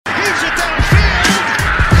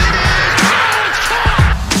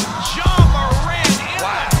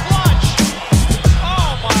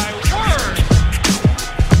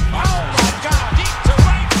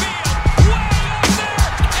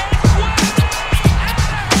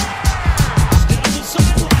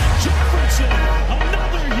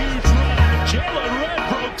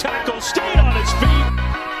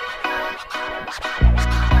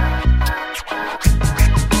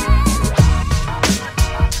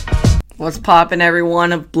What's poppin',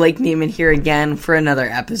 everyone? Blake Neiman here again for another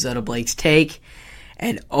episode of Blake's Take.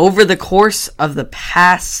 And over the course of the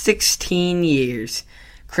past 16 years,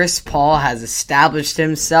 Chris Paul has established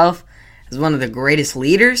himself as one of the greatest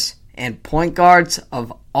leaders and point guards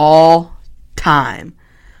of all time.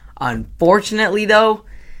 Unfortunately, though,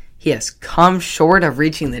 he has come short of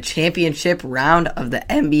reaching the championship round of the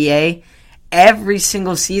NBA every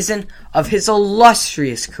single season of his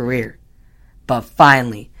illustrious career. But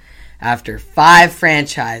finally, after 5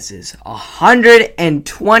 franchises,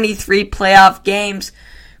 123 playoff games,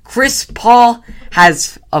 Chris Paul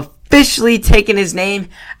has officially taken his name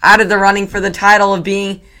out of the running for the title of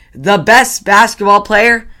being the best basketball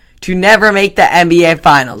player to never make the NBA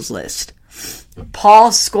Finals list.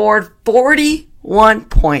 Paul scored 41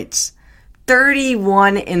 points,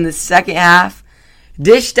 31 in the second half,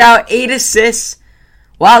 dished out 8 assists,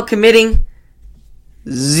 while committing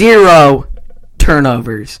 0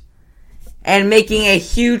 turnovers, and making a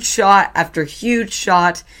huge shot after huge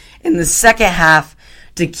shot in the second half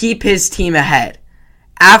to keep his team ahead.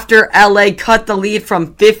 After LA cut the lead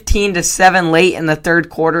from 15-7 late in the third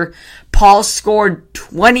quarter, Paul scored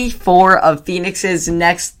 24 of Phoenix's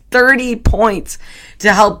next 30 points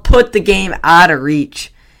to help put the game out of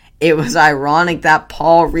reach. It was ironic that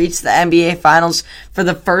Paul reached the NBA Finals for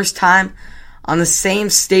the first time on the same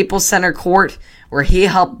Staples Center court where he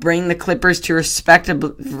helped bring the Clippers to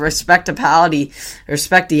respectability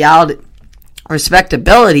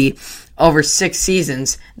over 6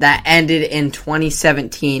 seasons that ended in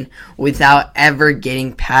 2017 without ever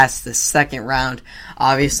getting past the second round.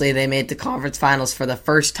 Obviously, they made the conference finals for the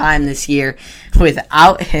first time this year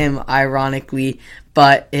without him, ironically.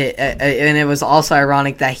 But it was also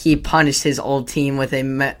ironic that he punished his old team with a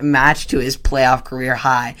match to his playoff career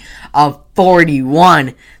high of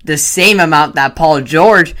 41, the same amount that Paul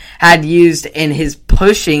George had used in his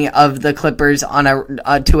pushing of the Clippers on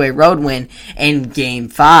to a road win in Game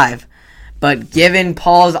 5. But given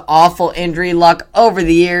Paul's awful injury luck over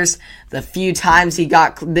the years, the few times he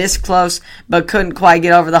got this close but couldn't quite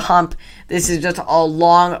get over the hump, this is just a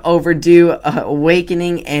long overdue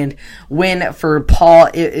awakening and win for Paul.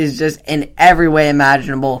 It is just in every way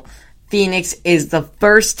imaginable. Phoenix is the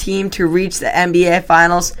first team to reach the NBA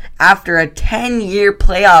Finals after a 10-year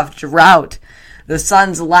playoff drought. The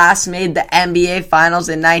Suns last made the NBA Finals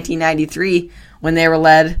in 1993 when they were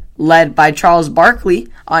led by Charles Barkley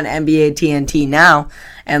on NBA TNT Now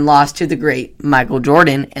and lost to the great Michael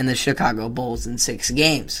Jordan and the Chicago Bulls in 6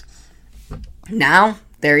 games. Now,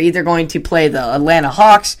 they're either going to play the Atlanta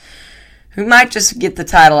Hawks, who might just get the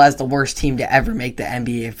title as the worst team to ever make the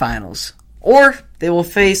NBA Finals, or they will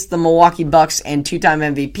face the Milwaukee Bucks and 2-time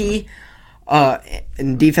MVP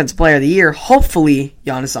and Defensive Player of the Year, hopefully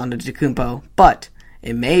Giannis Antetokounmpo, but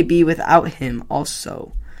it may be without him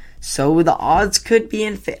also. So the odds could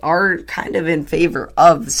be are kind of in favor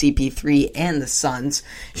of the CP3 and the Suns.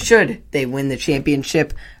 Should they win the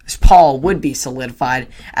championship, Paul would be solidified,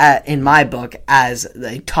 in my book, as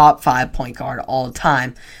the top 5 point guard all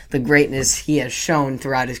time. The greatness he has shown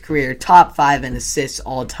throughout his career, top 5 in assists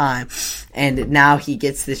all time. And now he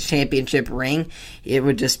gets this championship ring. It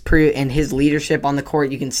would just prove, in his leadership on the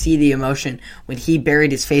court, you can see the emotion when he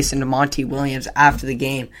buried his face into Monty Williams after the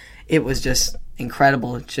game. It was just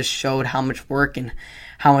incredible. It just showed how much work and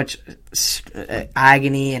how much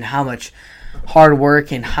agony and how much hard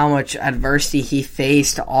work and how much adversity he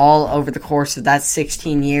faced all over the course of that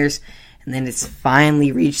 16 years. And then it's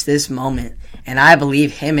finally reached this moment. And I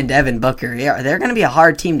believe him and Devin Booker, they're going to be a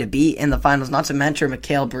hard team to beat in the finals, not to mention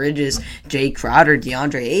Mikal Bridges, Jay Crowder,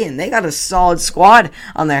 DeAndre Ayton. They got a solid squad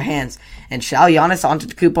on their hands. And shall Giannis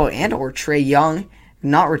Antetokounmpo and or Trae Young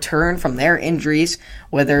not return from their injuries,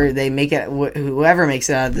 whether they make it, whoever makes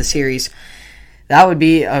it out of the series, that would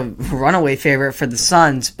be a runaway favorite for the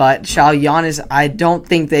Suns. But shall Giannis, I don't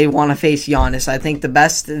think they want to face Giannis. I think the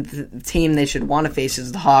best team they should want to face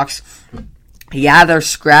is the Hawks. Yeah, they're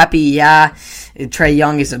scrappy. Yeah, Trae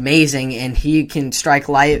Young is amazing, and he can strike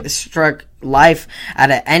life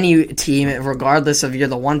at any team, regardless of you're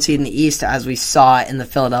the 1 seed in the East, as we saw in the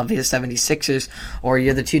Philadelphia 76ers, or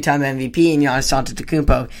you're the 2-time MVP in Giannis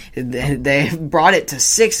Antetokounmpo. They brought it to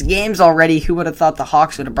 6 games already. Who would have thought the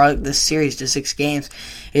Hawks would have brought this series to 6 games?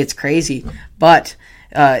 It's crazy. But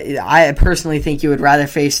I personally think you would rather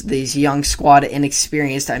face these young squad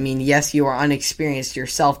inexperienced. I mean, yes, you are unexperienced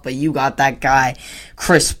yourself, but you got that guy,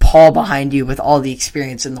 Chris Paul, behind you with all the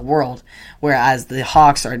experience in the world. Whereas the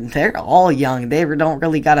Hawks they're all young. They don't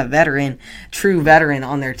really got a true veteran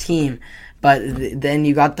on their team. But then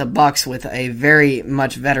you got the Bucks with a very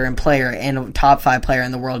much veteran player and a top 5 player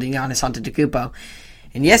in the world, Giannis Antetokounmpo.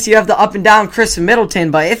 And yes, you have the up and down Chris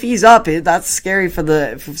Middleton, but if he's up, that's scary for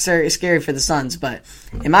the Suns. But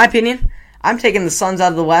in my opinion, I'm taking the Suns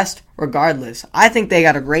out of the West regardless. I think they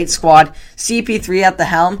got a great squad. CP3 at the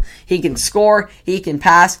helm. He can score, he can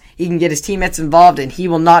pass, he can get his teammates involved, and he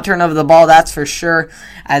will not turn over the ball, that's for sure,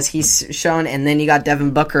 as he's shown. And then you got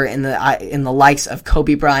Devin Booker in the likes of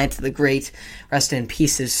Kobe Bryant, the great, rest in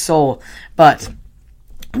peace his soul. But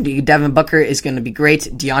Devin Booker is going to be great.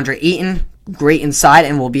 DeAndre Ayton, great inside,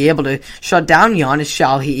 and will be able to shut down Giannis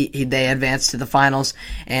shall they advance to the finals.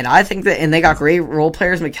 And I think that, and they got great role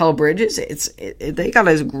players, Mikal Bridges. They got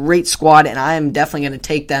a great squad, and I am definitely going to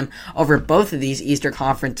take them over both of these Eastern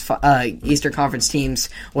Conference teams,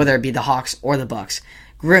 whether it be the Hawks or the Bucks.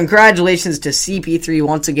 Congratulations to CP3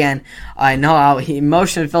 once again. I know how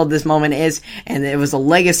emotion-filled this moment is, and it was a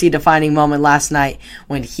legacy-defining moment last night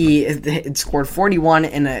when he scored 41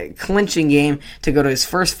 in a clinching game to go to his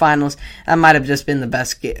first finals. That might have just been the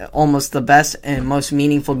best, almost the best and most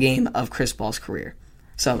meaningful game of Chris Paul's career.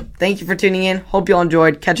 So, thank you for tuning in. Hope you all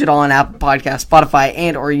enjoyed. Catch it all on Apple Podcasts, Spotify,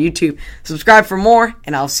 and or YouTube. Subscribe for more,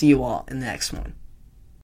 and I'll see you all in the next one.